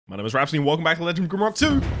My name is Rhapsody and welcome back to Legend of Grimrock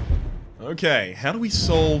 2! Okay, how do we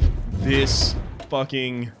solve this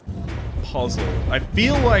fucking puzzle? I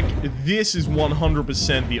feel like this is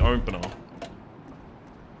 100% the opener.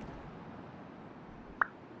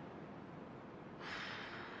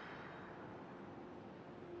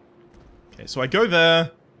 Okay, so I go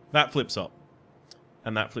there, that flips up.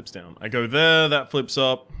 And that flips down. I go there, that flips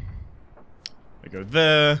up. I go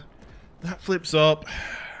there, that flips up.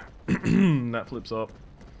 That flips up.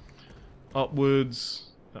 Upwards.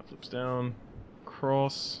 That flips down.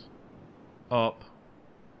 Cross. Up.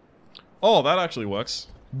 Oh, that actually works.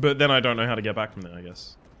 But then I don't know how to get back from there, I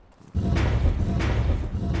guess.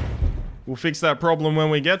 We'll fix that problem when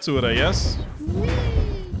we get to it, I guess.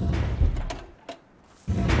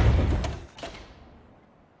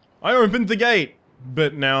 I opened the gate!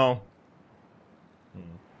 But now...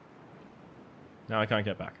 Now I can't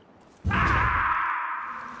get back.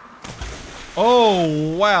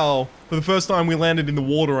 Oh, wow. For the first time we landed in the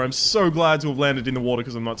water. I'm so glad to have landed in the water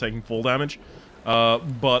because I'm not taking fall damage.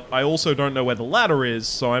 But I also don't know where the ladder is,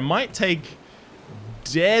 so I might take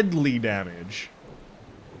deadly damage.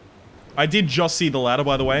 I did just see the ladder,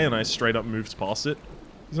 by the way, and I straight up moved past it.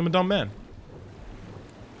 Because I'm a dumb man.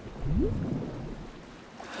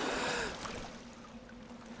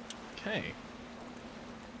 Okay.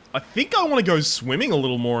 I think I want to go swimming a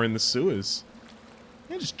little more in the sewers.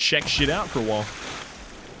 Yeah, just check shit out for a while.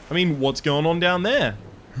 I mean, what's going on down there?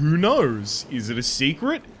 Who knows? Is it a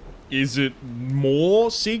secret? Is it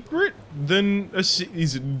more secret than a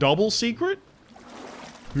is it double secret?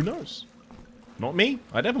 Who knows? Not me.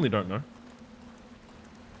 I definitely don't know.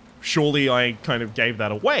 Surely I kind of gave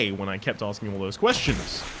that away when I kept asking all those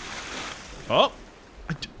questions. Oh,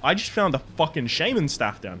 I just found a fucking shaman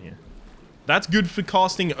staff down here. That's good for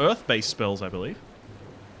casting earth-based spells, I believe.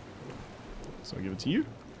 So I'll give it to you.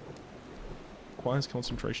 Requires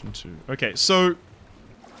concentration too. Okay, so...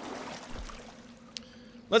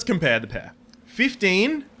 let's compare the pair.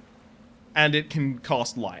 15, and it can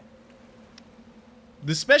cast light.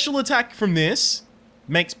 The special attack from this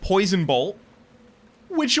makes Poison Bolt,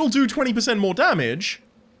 which will do 20% more damage,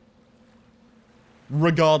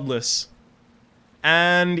 regardless.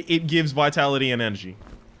 And it gives vitality and energy.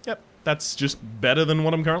 Yep, that's just better than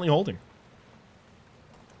what I'm currently holding.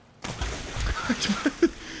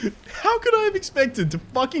 How could I have expected to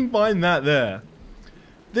fucking find that there?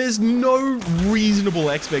 There's no reasonable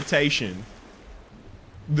expectation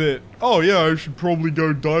that, oh yeah, I should probably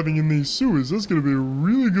go diving in these sewers. That's gonna be a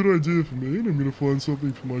really good idea for me, and I'm gonna find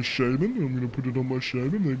something for my shaman, and I'm gonna put it on my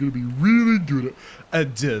shaman, they're gonna be really good at a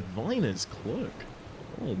diviner's cloak.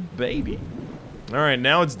 Oh, baby. Alright,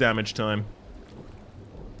 now it's damage time.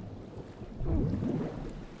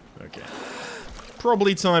 Okay.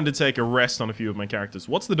 Probably time to take a rest on a few of my characters.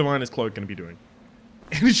 What's the Diviner's Cloak going to be doing?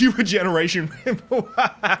 Energy regeneration.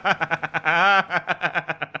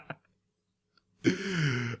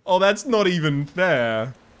 Oh, that's not even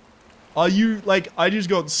fair. Are you, like, I just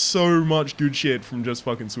got so much good shit from just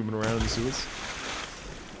fucking swimming around in the sewers.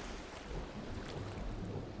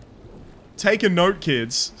 Take a note,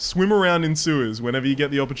 kids. Swim around in sewers whenever you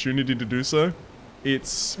get the opportunity to do so.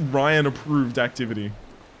 It's Ryan-approved activity.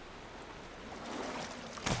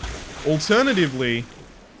 Alternatively,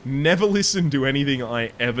 never listen to anything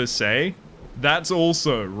I ever say. That's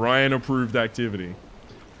also Ryan-approved activity.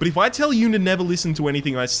 But if I tell you to never listen to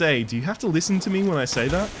anything I say, do you have to listen to me when I say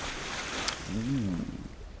that? Ooh.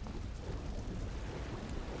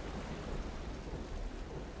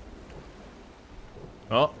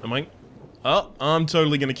 Oh, am I... Oh, I'm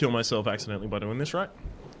totally gonna kill myself accidentally by doing this, right?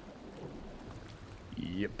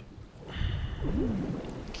 Yep.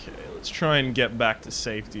 Okay, let's try and get back to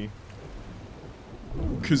safety.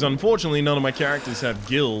 Because unfortunately, none of my characters have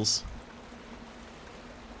gills.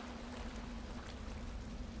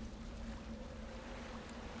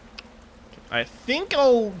 I think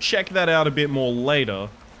I'll check that out a bit more later.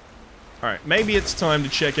 Alright, maybe it's time to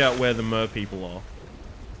check out where the mer people are.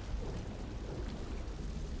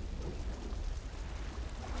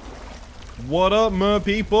 What up, mer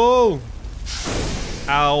people?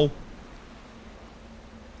 Ow.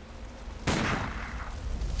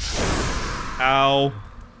 Ow.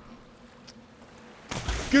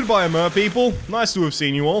 Goodbye, mer people. Nice to have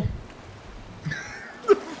seen you all.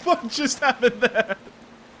 The fuck just happened there?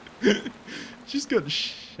 Just got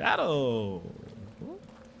shadow.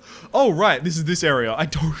 Oh, right. This is this area. I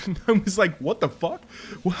was like, what the fuck?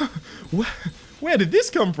 Where did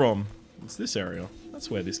this come from? It's this area.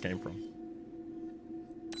 That's where this came from.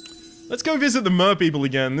 Let's go visit the mer people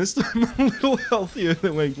again. This time a little healthier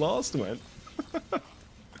than we last went.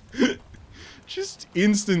 Just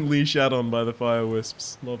instantly shat on by the fire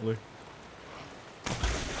wisps. Lovely.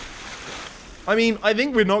 I mean, I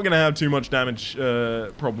think we're not going to have too much damage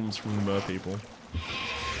problems from the mer people.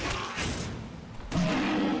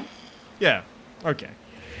 Yeah. Okay.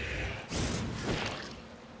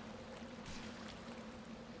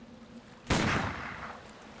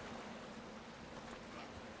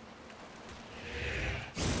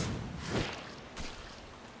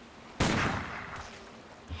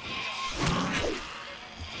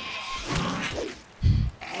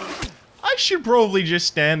 I should probably just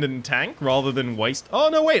stand and tank rather than waste... Oh,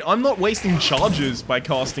 no, wait. I'm not wasting charges by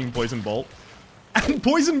casting Poison Bolt. And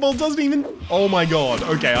Poison Bolt doesn't even... Oh my god.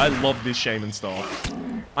 Okay, I love this Shaman Staff.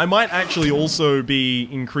 I might actually also be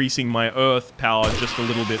increasing my Earth power just a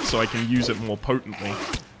little bit so I can use it more potently.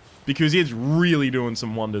 Because it's really doing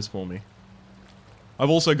some wonders for me. I've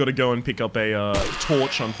also got to go and pick up a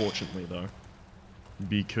torch, unfortunately, though.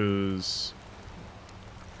 Because...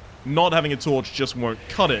 not having a torch just won't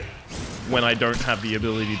cut it when I don't have the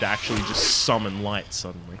ability to actually just summon light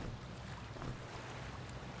suddenly.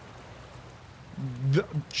 The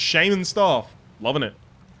Shaman Staff. Loving it.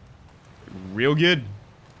 Real good.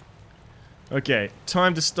 Okay,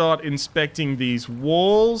 time to start inspecting these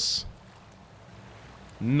walls.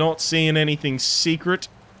 Not seeing anything secret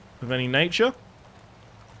of any nature.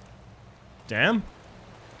 Damn.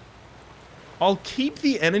 I'll keep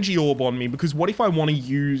the energy orb on me, because what if I want to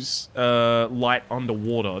use light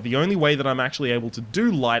underwater? The only way that I'm actually able to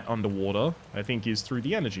do light underwater, I think, is through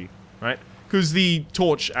the energy, right? Because the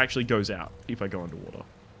torch actually goes out if I go underwater.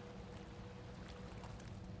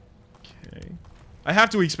 Okay. I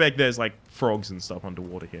have to expect there's, like, frogs and stuff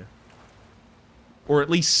underwater here. Or at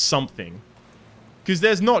least something. Because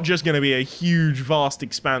there's not just going to be a huge, vast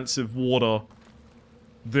expanse of water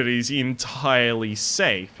that is entirely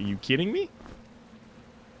safe. Are you kidding me?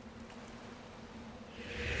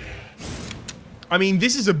 I mean,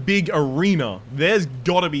 this is a big arena. There's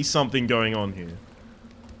gotta be something going on here.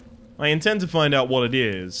 I intend to find out what it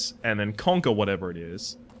is, and then conquer whatever it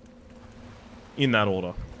is. In that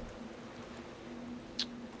order.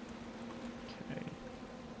 Okay.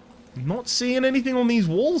 I'm not seeing anything on these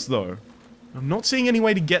walls, though. I'm not seeing any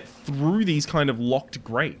way to get through these kind of locked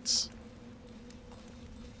grates.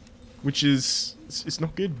 Which is... it's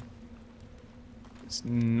not good. It's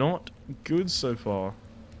not good so far.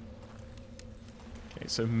 Okay,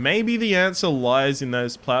 so maybe the answer lies in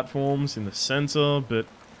those platforms in the center, but...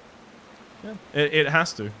 yeah, it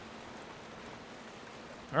has to.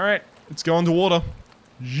 Alright, let's go underwater.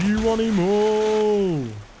 Geronimo!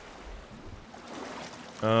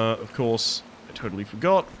 Of course, I totally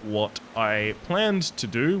forgot what I planned to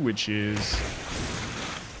do, which is...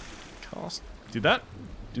 cast... Did that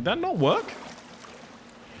not work?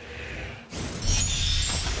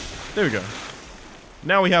 There we go.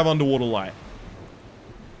 Now we have underwater light.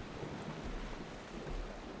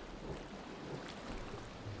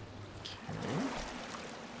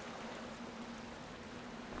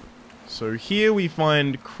 So here we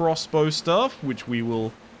find crossbow stuff, which we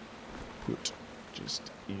will put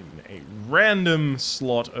just in a random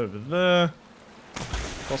slot over there.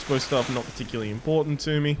 Crossbow stuff not particularly important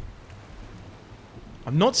to me.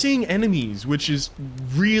 I'm not seeing enemies, which is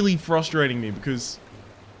really frustrating me because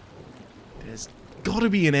there's gotta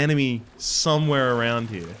be an enemy somewhere around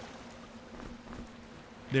here.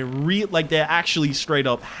 There actually straight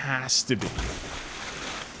up has to be.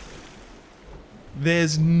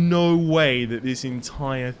 There's no way that this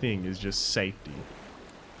entire thing is just safety.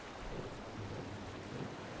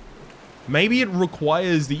 Maybe it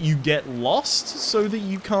requires that you get lost so that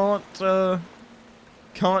you can't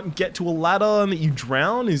get to a ladder and that you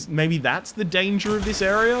drown. Maybe that's the danger of this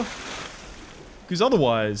area? Because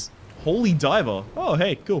otherwise, holy diver. Oh,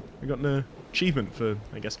 hey, cool. I got an achievement for,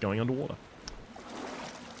 I guess, going underwater.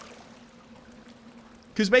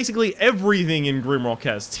 Because basically everything in Grimrock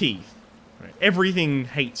has teeth. Right? Everything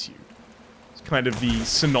hates you. It's kind of the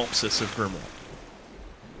synopsis of Grimrock.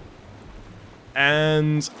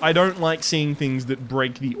 And I don't like seeing things that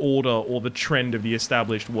break the order or the trend of the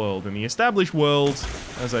established world. In the established world,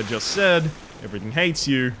 as I just said, everything hates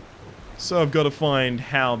you. So I've got to find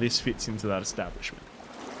how this fits into that establishment.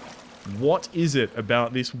 What is it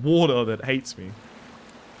about this water that hates me?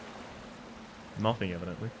 Nothing,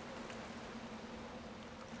 evidently.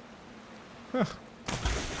 Huh.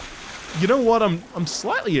 You know what? I'm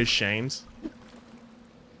slightly ashamed.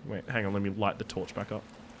 Wait, hang on, let me light the torch back up.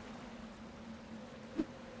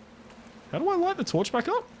 How do I light the torch back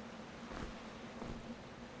up?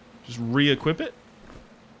 Just re-equip it?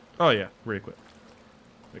 Oh yeah, re-equip.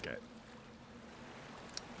 Okay.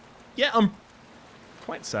 Yeah, I'm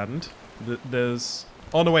quite saddened. There's...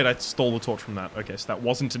 Oh, no, wait, I stole the torch from that. Okay, so that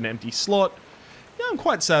wasn't an empty slot. Yeah, I'm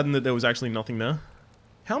quite saddened that there was actually nothing there.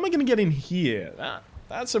 How am I going to get in here?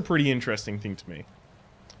 That's a pretty interesting thing to me.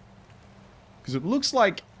 Because it looks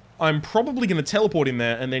like I'm probably going to teleport in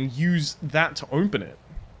there and then use that to open it.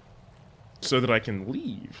 So that I can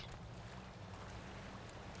leave.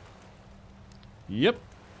 Yep.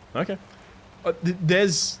 Okay.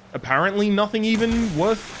 There's apparently nothing even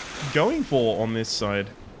worth going for on this side.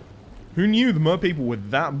 Who knew the mer people were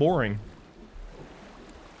that boring?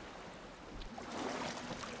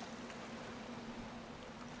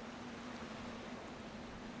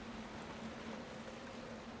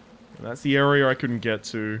 That's the area I couldn't get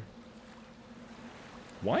to.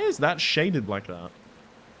 Why is that shaded like that?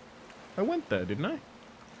 I went there, didn't I?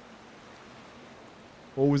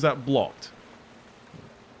 Or was that blocked?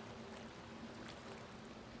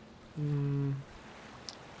 Go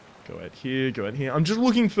ahead here, go ahead here. I'm just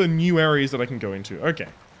looking for new areas that I can go into. Okay.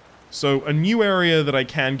 So, a new area that I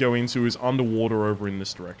can go into is underwater over in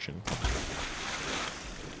this direction.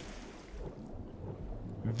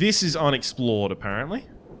 This is unexplored, apparently.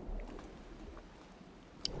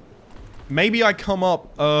 Maybe I come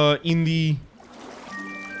up, in the...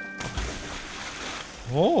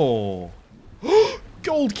 Oh.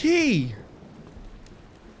 Gold key!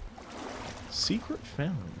 Secret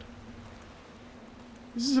found.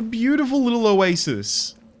 This is a beautiful little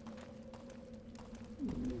oasis.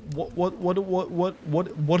 What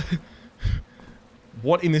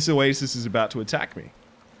in this oasis is about to attack me?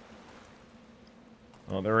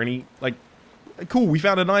 Are there any, like... Cool, we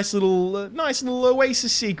found a nice little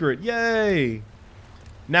oasis secret. Yay!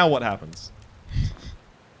 Now what happens?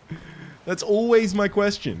 That's always my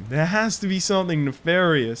question. There has to be something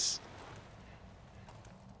nefarious.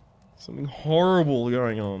 Something horrible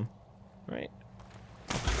going on. Right?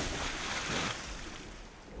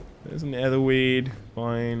 There's an etherweed.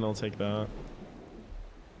 Fine, I'll take that.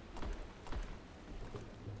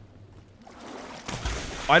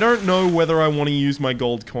 I don't know whether I want to use my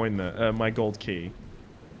gold coin there, my gold key.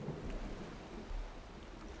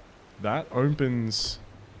 That opens...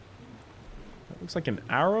 That looks like an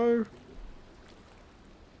arrow?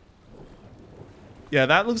 Yeah,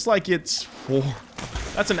 that looks like it's for...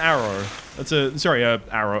 That's an arrow. That's a... Sorry, a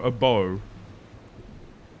arrow. A bow.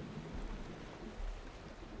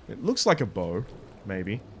 It looks like a bow.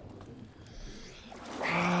 Maybe.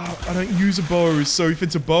 I don't use a bow, so if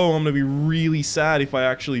it's a bow, I'm gonna be really sad if I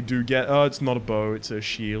actually do get... Oh, it's not a bow, it's a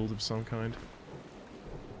shield of some kind.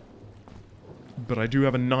 But I do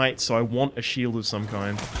have a knight, so I want a shield of some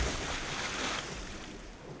kind.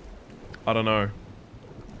 I don't know.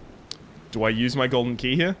 Do I use my golden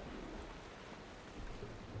key here?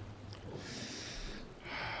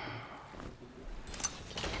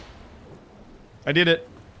 I did it.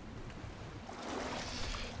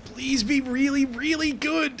 Please be really, really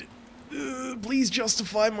good. Please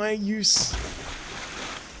justify my use.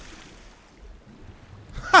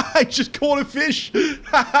 I just caught a fish.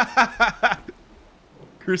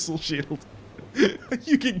 Crystal shield.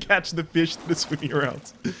 You can catch the fish that are swimming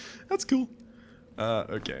around. That's cool.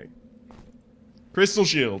 Okay. Crystal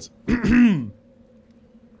shield.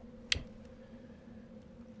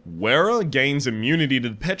 Wearer gains immunity to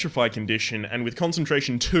the petrify condition and with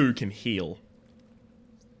concentration 2 can heal.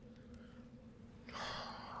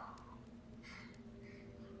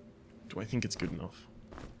 Do I think it's good enough?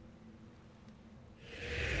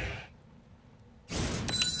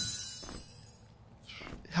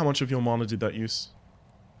 How much of your mana did that use?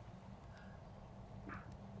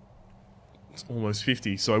 It's almost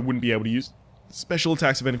 50, so I wouldn't be able to use special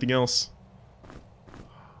attacks of anything else.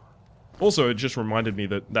 Also, it just reminded me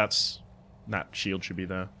that that shield should be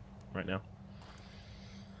there right now.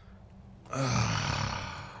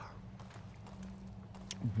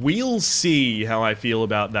 We'll see how I feel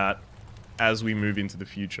about that as we move into the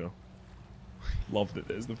future. Love that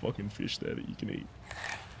there's the fucking fish there that you can eat.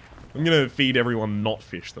 I'm gonna feed everyone not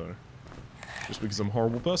fish though. Just because I'm a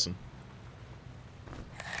horrible person.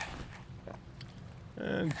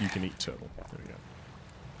 And you can eat turtle. There we go.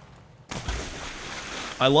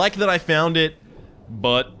 I like that I found it,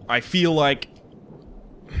 but I feel like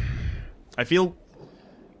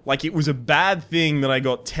it was a bad thing that I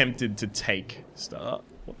got tempted to take.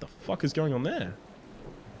 What the fuck is going on there?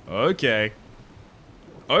 Okay.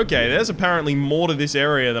 Okay, there's apparently more to this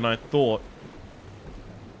area than I thought.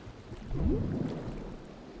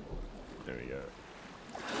 There we go.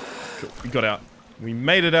 Cool, we got out. We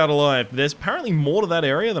made it out alive. There's apparently more to that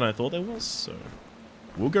area than I thought there was, so...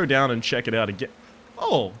 We'll go down and check it out again.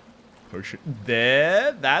 Oh! Potion.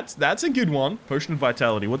 There. That's a good one. Potion of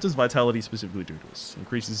Vitality. What does Vitality specifically do to us?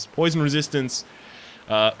 Increases poison resistance.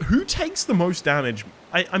 Who takes the most damage?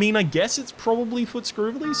 I mean, I guess it's probably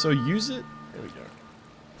Footscroovely, so use it. There we go.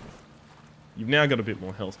 You've now got a bit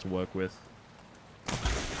more health to work with.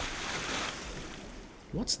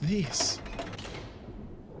 What's this?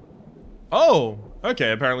 Oh!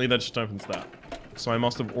 Okay, apparently that just opens that. So I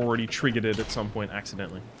must have already triggered it at some point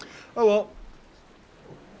accidentally. Oh well.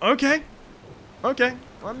 Okay. Okay.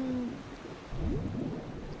 I'm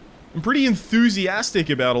pretty enthusiastic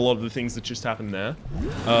about a lot of the things that just happened there.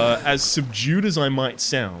 As subdued as I might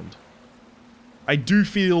sound, I do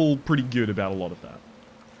feel pretty good about a lot of that.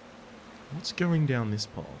 What's going down this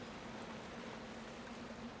path?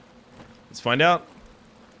 Let's find out.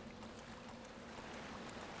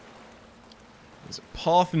 There's a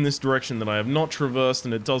path in this direction that I have not traversed,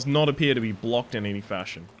 and it does not appear to be blocked in any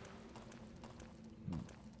fashion.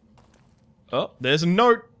 Oh, there's a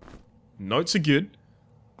note. Notes are good.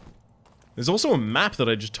 There's also a map that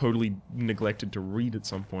I just totally neglected to read at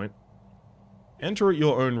some point. Enter at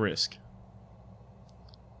your own risk.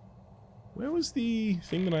 Where was the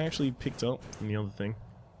thing that I actually picked up from the other thing?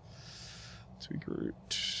 Tweak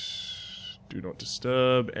route. Do not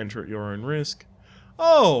disturb. Enter at your own risk.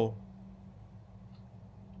 Oh!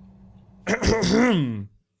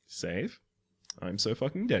 Save. I'm so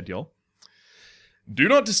fucking dead, y'all. Do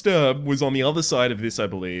not disturb was on the other side of this, I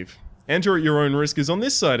believe. Enter at your own risk is on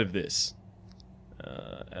this side of this.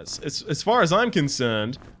 As far as I'm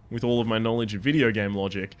concerned, with all of my knowledge of video game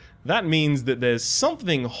logic, that means that there's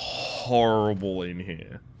something horrible in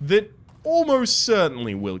here that almost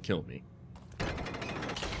certainly will kill me.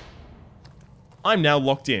 I'm now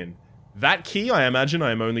locked in. That key, I imagine,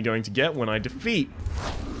 I am only going to get when I defeat...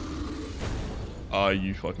 Are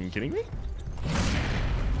you fucking kidding me?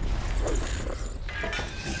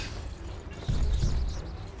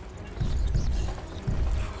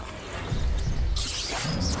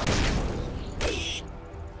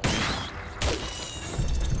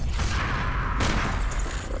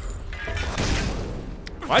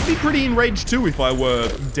 I'd be pretty enraged too if I were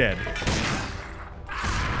dead.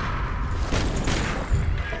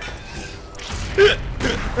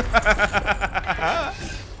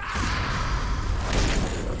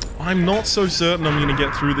 I'm not so certain I'm gonna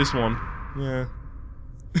get through this one. Yeah.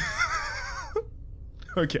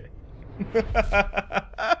 Okay.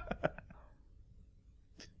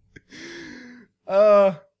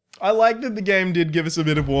 I like that the game did give us a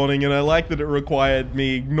bit of warning, and I like that it required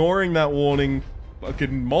me ignoring that warning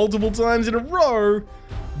fucking multiple times in a row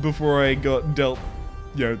before I got dealt,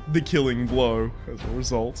 you know, the killing blow as a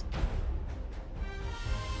result.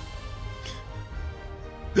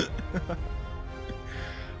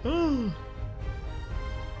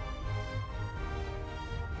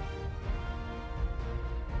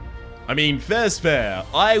 I mean, fair's fair.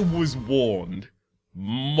 I was warned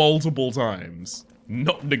multiple times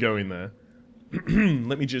not to go in there.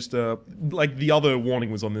 Let me just, like, the other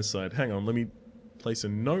warning was on this side. Hang on, let me place a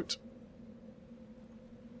note.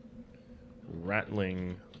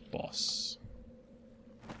 Rattling boss.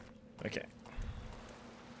 Okay.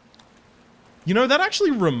 You know, that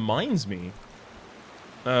actually reminds me.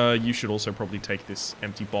 You should also probably take this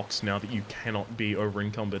empty box now that you cannot be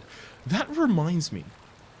over-encumbered. That reminds me.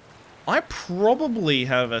 I probably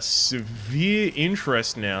have a severe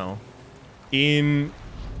interest now in...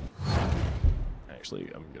 Actually,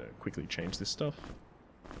 I'm gonna quickly change this stuff.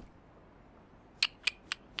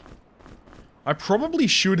 I probably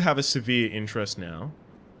should have a severe interest now.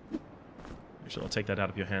 Actually, I'll take that out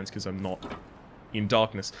of your hands because I'm not in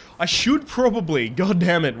darkness. I should probably, god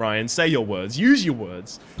damn it, Ryan, say your words, use your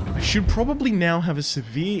words. I should probably now have a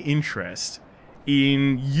severe interest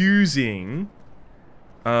in using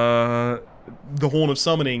the Horn of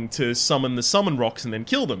Summoning to summon the summon rocks and then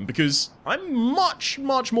kill them, because I'm much,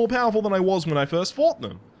 much more powerful than I was when I first fought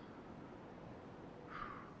them.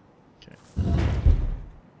 Okay.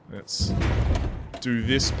 Let's do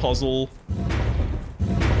this puzzle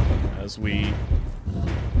as we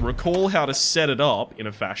recall how to set it up in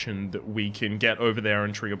a fashion that we can get over there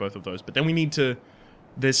and trigger both of those. But then we need to...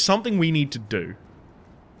 There's something we need to do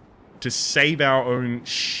to save our own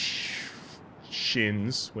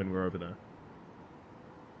shins when we're over there.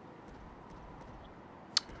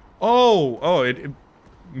 Oh, it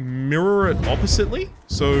mirror it oppositely?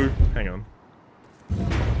 So, hang on.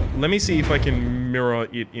 Let me see if I can mirror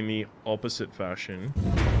it in the opposite fashion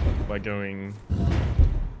by going...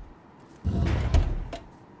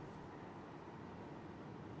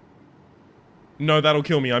 No, that'll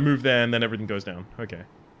kill me. I move there and then everything goes down. Okay.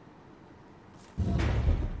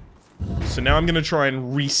 So now I'm gonna try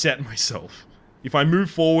and reset myself. If I move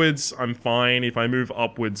forwards, I'm fine. If I move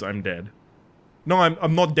upwards, I'm dead. No,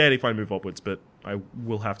 I'm not dead if I move upwards, but I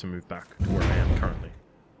will have to move back to where I am currently.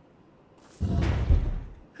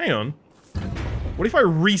 Hang on. What if I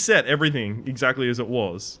reset everything exactly as it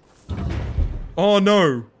was? Oh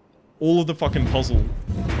no! All of the fucking puzzle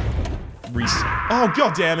reset. Oh,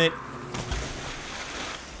 god damn it!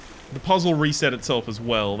 The puzzle reset itself as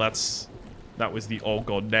well. That was the oh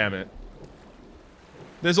god damn it.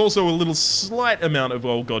 There's also a little slight amount of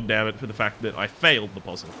oh god damn it for the fact that I failed the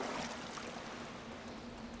puzzle.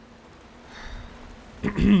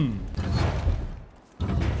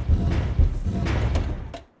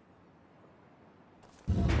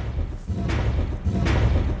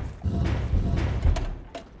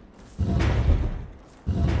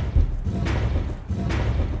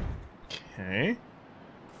 Okay.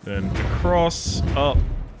 Then across, up,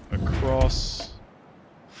 across.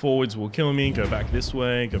 Forwards will kill me. Go back this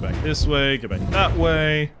way, go back this way, go back that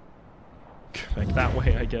way. Go back that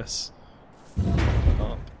way, I guess.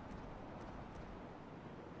 Up.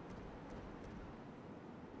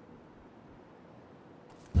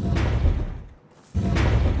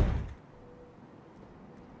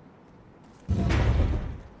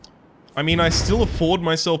 I mean, I still afford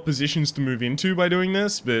myself positions to move into by doing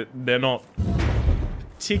this, but they're not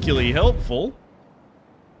particularly helpful.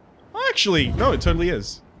 Actually, no, it totally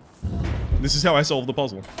is. This is how I solve the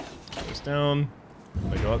puzzle. Goes down.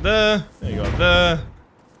 I got there. I got there.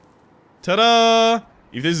 Ta-da!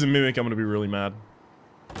 If this is a mimic, I'm gonna be really mad.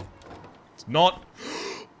 It's not.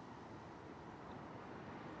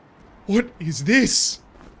 What is this?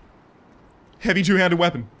 Heavy two-handed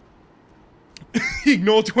weapon.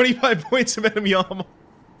 Ignore 25 points of enemy armor.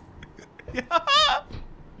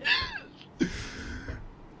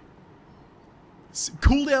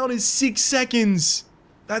 Cooldown is 6 seconds.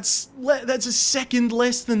 That's a second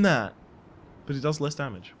less than that. But it does less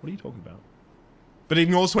damage. What are you talking about? But it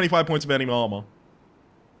ignores 25 points of enemy armor.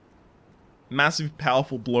 Massive,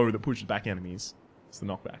 powerful blow that pushes back enemies. It's the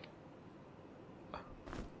knockback.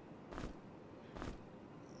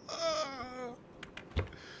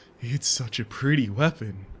 It's such a pretty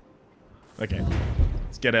weapon. Okay,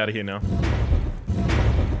 let's get out of here now.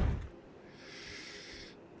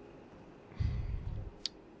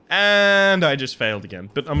 And I just failed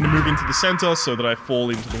again. But I'm gonna move into the center so that I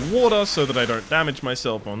fall into the water so that I don't damage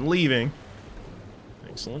myself on leaving.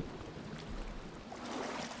 Excellent.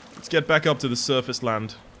 Let's get back up to the surface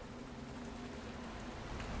land.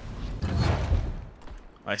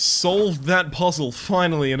 I solved that puzzle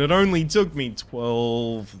finally, and it only took me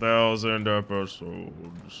 12,000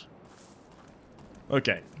 episodes.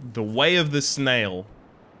 Okay, the way of the snail.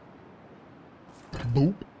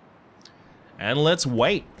 Boop. And let's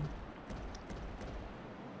wait.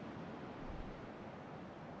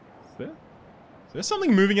 Is there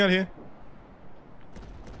something moving out here?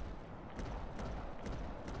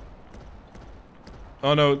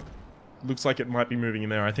 Oh no, looks like it might be moving in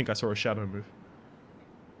there. I think I saw a shadow move.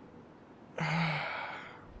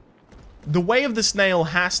 The way of the snail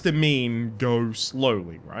has to mean go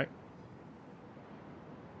slowly, right?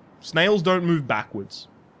 Snails don't move backwards.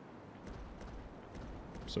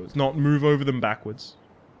 So it's not move over them backwards.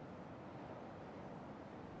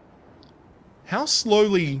 How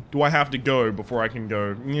slowly do I have to go before I can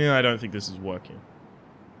go, yeah, I don't think this is working?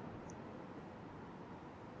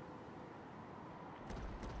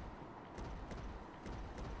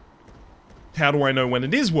 How do I know when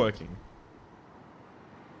it is working?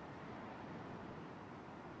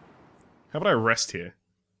 How about I rest here?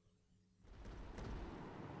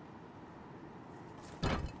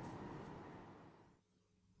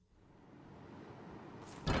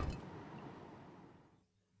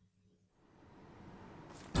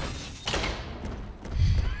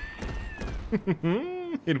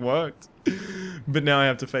 It worked. But now I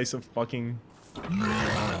have to face a fucking...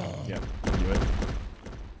 Yeah, do it.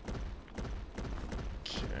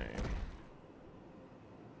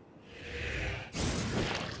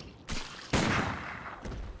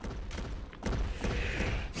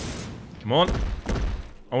 Come on.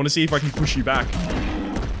 I want to see if I can push you back.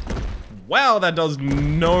 Wow, that does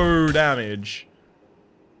no damage.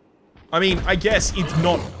 I mean, I guess it's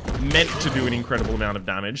not meant to do an incredible amount of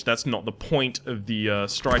damage. That's not the point of the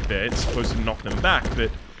strike there. It's supposed to knock them back,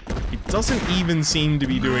 but it doesn't even seem to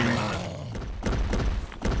be doing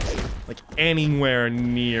like anywhere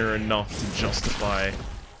near enough to justify.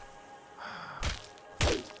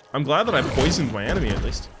 I'm glad that I poisoned my enemy at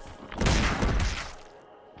least.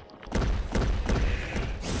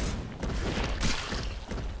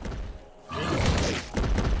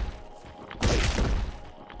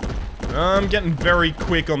 I'm getting very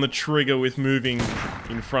quick on the trigger with moving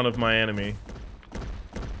in front of my enemy.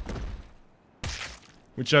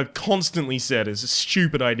 Which I've constantly said is a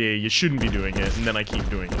stupid idea, you shouldn't be doing it, and then I keep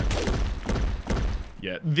doing it.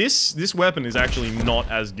 Yeah, this weapon is actually not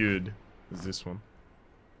as good as this one.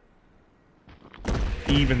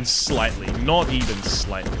 Even slightly. Not even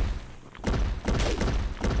slightly.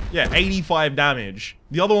 Yeah, 85 damage.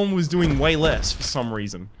 The other one was doing way less for some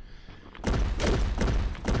reason.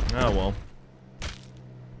 Oh well.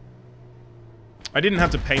 I didn't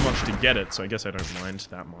have to pay much to get it, so I guess I don't mind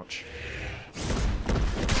that much.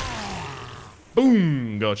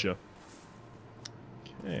 Boom! Gotcha.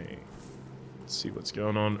 Okay. Let's see what's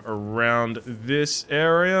going on around this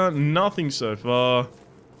area. Nothing so far.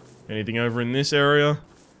 Anything over in this area?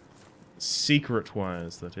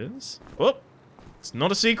 Secret-wise, that is. Oh! It's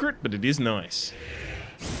not a secret, but it is nice.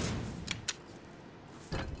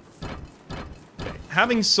 Okay.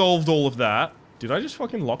 Having solved all of that... Did I just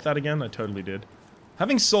fucking lock that again? I totally did.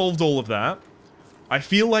 Having solved all of that, I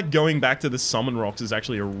feel like going back to the summon rocks is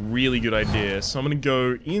actually a really good idea. So I'm gonna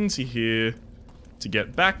go into here to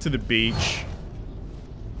get back to the beach.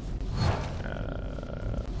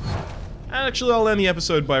 Actually, I'll end the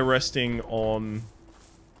episode by resting on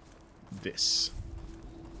this.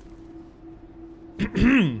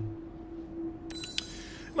 And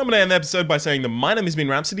I'm going to end the episode by saying that my name has been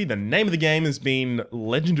Rhapsody, the name of the game has been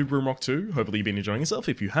Legend of Grimrock 2. Hopefully you've been enjoying yourself.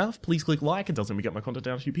 If you have, please click like, it does help me get my content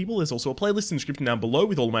down to you people. There's also a playlist in the description down below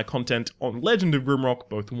with all of my content on Legend of Grimrock,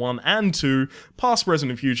 both 1 and 2, past, present,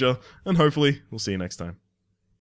 and future, and hopefully we'll see you next time.